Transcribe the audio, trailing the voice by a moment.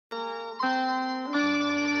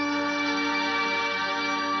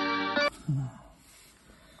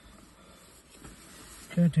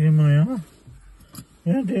Get him, Maya.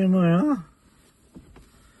 Get him, Maya.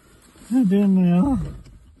 Get him, Maya.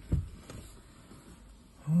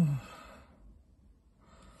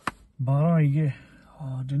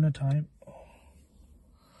 Dinner time.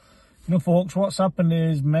 You know, folks, what's happened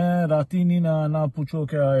is, मैं राती नहीं ना पूछो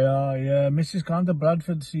क्या आया या मिसेस खान तो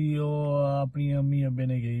ब्रैडफोर्ड CEO अपनी अम्मी अब्बे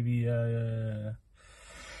ने गई भी है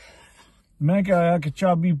मैं क्या आया कि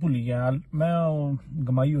चाबी भूल गया मैं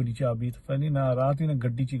गमाई होनी चाबी तो पहली ना रात ही ना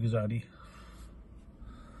गड्डी च गुजारी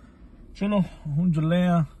चलो हुन जुल्ले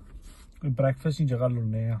आ कोई ब्रेकफास्ट की जगह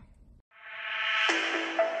लुन्ने आ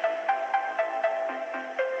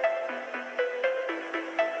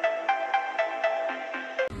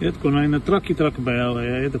ये देखो ना इन ट्रक की तरफ बया हुआ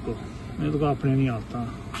है ये देखो अपने नहीं आता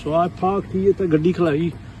सो आज पार्क थी ये तो गड्डी खलाई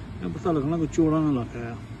पता लगना कोई चोड़ा ना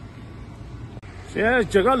लगा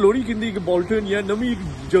जगह लोड़ी किंदी बोल्टन या नवी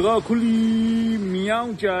जगह खुली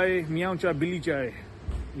मियाँ चाय बिल्ली चाय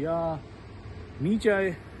या मी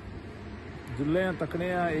चाय जुल्ले तकने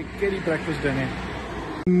एक केरी ब्रेकफास्ट देने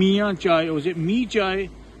मियाँ चाय उसे मी चाय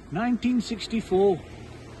 1964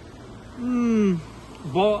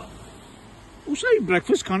 उसे ही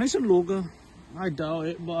ब्रेकफास्ट खाने से लोग I doubt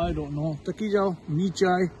it, but I don't know. तकी जाओ मी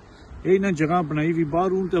चाय ये ना जगह बनाई हुई बाहर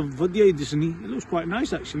तो वधिया ही दिसनी it looks quite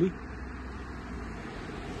nice actually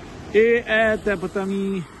ये तो पता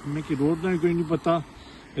नहीं मैं कि रोड ना कोई नहीं पता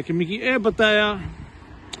लेकिन मैं कि ये बताया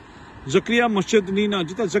ज़करिया मस्जिद नहीं ना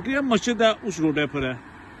जितना ज़करिया मस्जिद है उस रोड पर है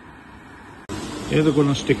ये तो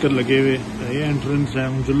कोई स्टिकर लगे हुए ये एंट्रेंस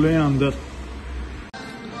है जुल्ले अंदर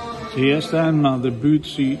so yes and now the booth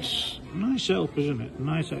seats nice setup isn't it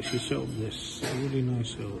nice actually set up this really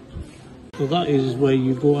nice setup so that is where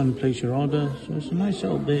you go and place your order so it's a nice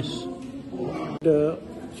setup this so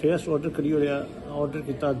yes order kariyo order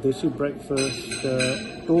kita desi breakfast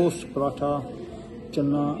toast paratha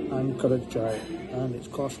chana and karak chai and it's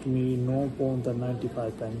cost me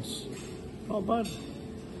 £9.95 not bad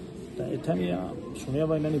इतना सुनिया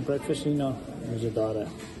भाई ना breakfast नहीं ना मजेदार है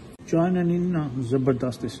चाय नहीं ना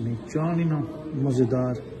जबरदस्त इसलिए चाय नहीं ना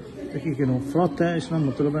मजेदार देखिए कि फ्रॉथ है इसका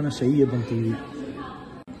मतलब है ना सही है बनती हुई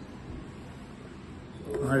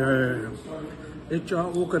एक चाह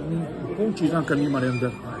वो करनी कौन चीज़ा करनी हमारे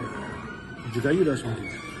अंदर जुदाई रस होती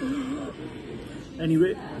anyway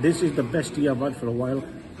this is the best T I've had for a while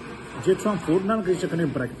जे तुम फूड ना कही सकने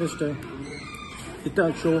ब्रेकफास्ट है इतना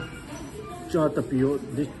अच्छो चाह तपियो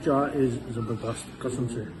दिस चाह इज जबरदस्त कसम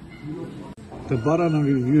से तो 12 ना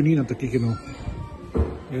व्यू नहीं ना तकी कि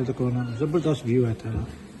ये तो कौन जबरदस्त व्यू है था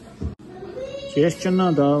शेष चना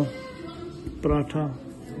दाल पराठा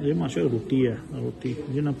ये माशा रोटी है रोटी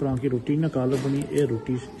जिन्हें परां की रोटी ना काला बनी ये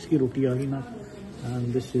रोटी इसकी रोटी आ गई ना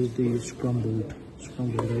and this is the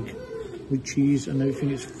scrambled egg with cheese and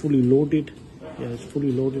everything is fully loaded yeah it's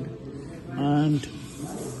fully loaded and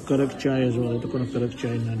karak chai as well तो कौन karak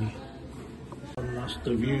chai नानी that's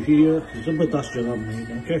the view here जबरदस्त जगह बनाई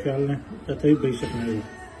है क्या ख्याल है कहते ही पैसे सकने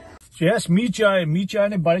yes मी चाय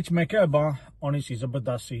ने बारिश में क्या बा honestly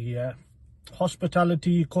जबरदस्त ही है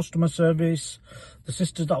hospitality, customer service, the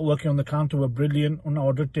sisters that were working on the counter were brilliant. On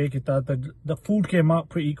order take it that the food came out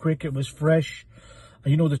pretty quick, it was fresh.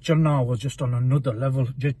 And you know the channa was just on another level.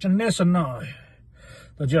 The channa sanna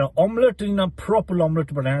the omelette in a proper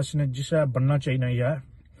omelette banana jisa banna chahiye yaar.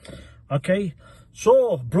 Okay.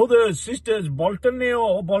 So brothers, sisters, Bolton ne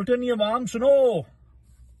awam suno.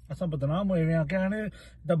 ऐसा बदनाम हुए हैं क्या है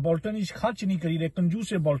the Bolton इस खर्च नहीं करी रहे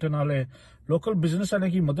कंजूस है बोल्टन वाले लोकल बिजनेस वाले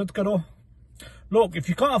की मदद करो look if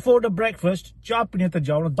you can't afford a breakfast चाह पीने तक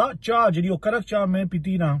जाओ ना that चाह जी करक चाह मैं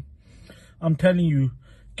पीती ना I'm telling you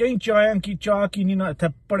कई चाह की नहीं ना इतने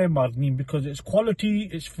पड़े मारनी because it's quality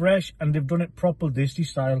it's fresh and they've done it proper desi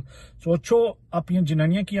style so अच्छो आप ये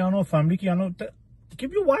जनानियां की आनो family की आनो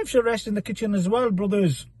give your wives a rest in the kitchen as well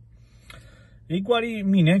brothers एक बारी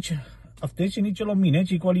महीने हफ्ते से नहीं चलो महीने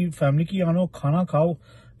एक बारी फैमिली की आनो खाना खाओ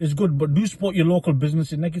is good but do support your local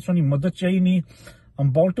business इन्हें किसी मदद चाहिए नहीं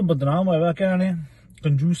हम बोल्टन बदनाम हुआ क्या है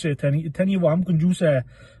कंजूस है इतनी वो हम कंजूस है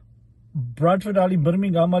ब्रैडफोर्ड वाली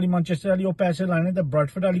बर्मिंघम वाली मैनचेस्टर वाली वो पैसे लाने तो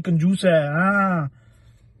ब्रैडफोर्ड वाली कंजूस है हाँ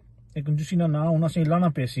ये कंजूसी ना होना से लाना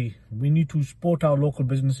पैसी we need to support our local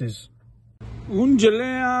businesses उन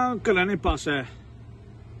जले कलाने पास है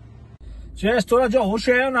थोड़ा जो होश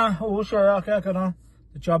है ना होश आया क्या करा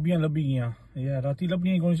चाबियां लभी गई राती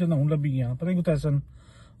लभनियां कौन से हूं लभी गई पता नहीं कुछ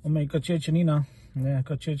मैं कच्चे चनी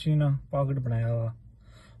ना पाकेट बनाया हुआ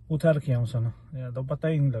उठा रखिया सन तो पता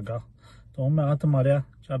ही नहीं लगा तो मैं हाथ मारिया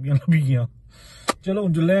चाबियां लभी गई चलो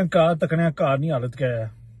जुल्ले घर तकने घर नहीं हालत क्या है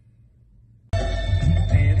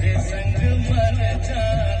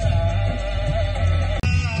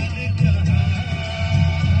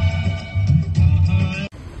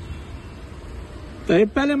तो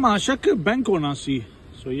पहले माशक बैंक होना सी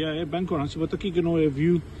सो ये बैंक होना सी पता की किनो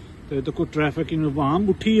व्यू तो को ट्रैफिक वहां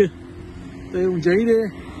उठी है तो जाइए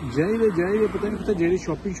पता नहीं पता जाइए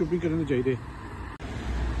शॉपिंग करने चाहिए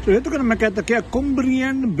so ये तो मैं कहता क्या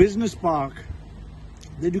Cumbrian Business Park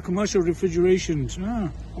they do commercial refrigerations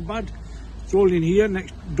but it's all in here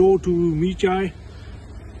next door to Michai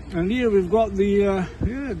and here we've got the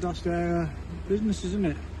yeah that's their business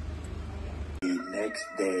isn't it the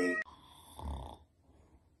next day.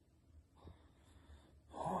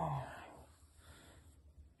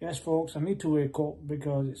 Yes, folks, I need to wake up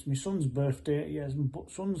because it's my son's birthday. Yes, my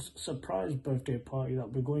son's surprise birthday party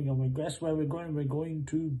that we're going on. Guess where we're going? We're going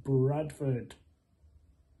to Bradford.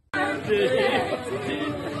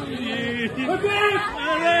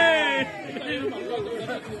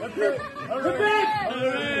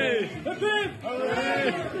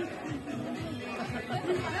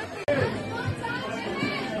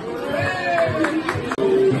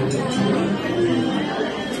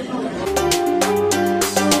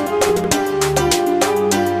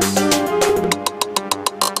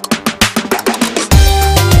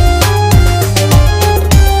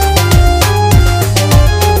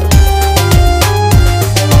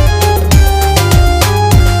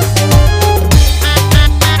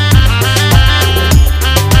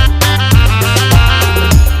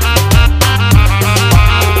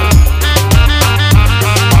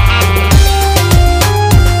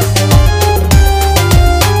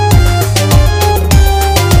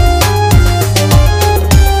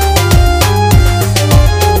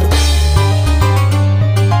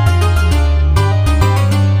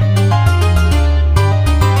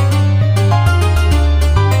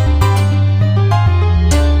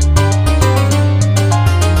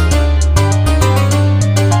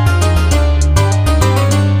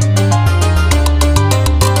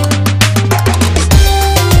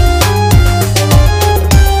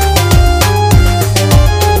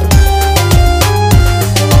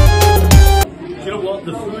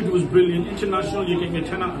 The food was brilliant. International, you're getting a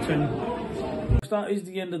 10 out of 10. That is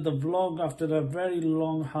the end of the vlog after a very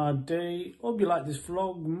long, hard day. Hope you like this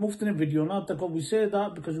vlog. Muftin video not we say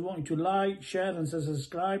that because we want you to like, share and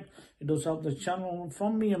subscribe. It does help the channel.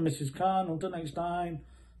 From me and Mrs. Khan. Until next time,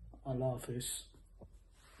 Allah Hafiz.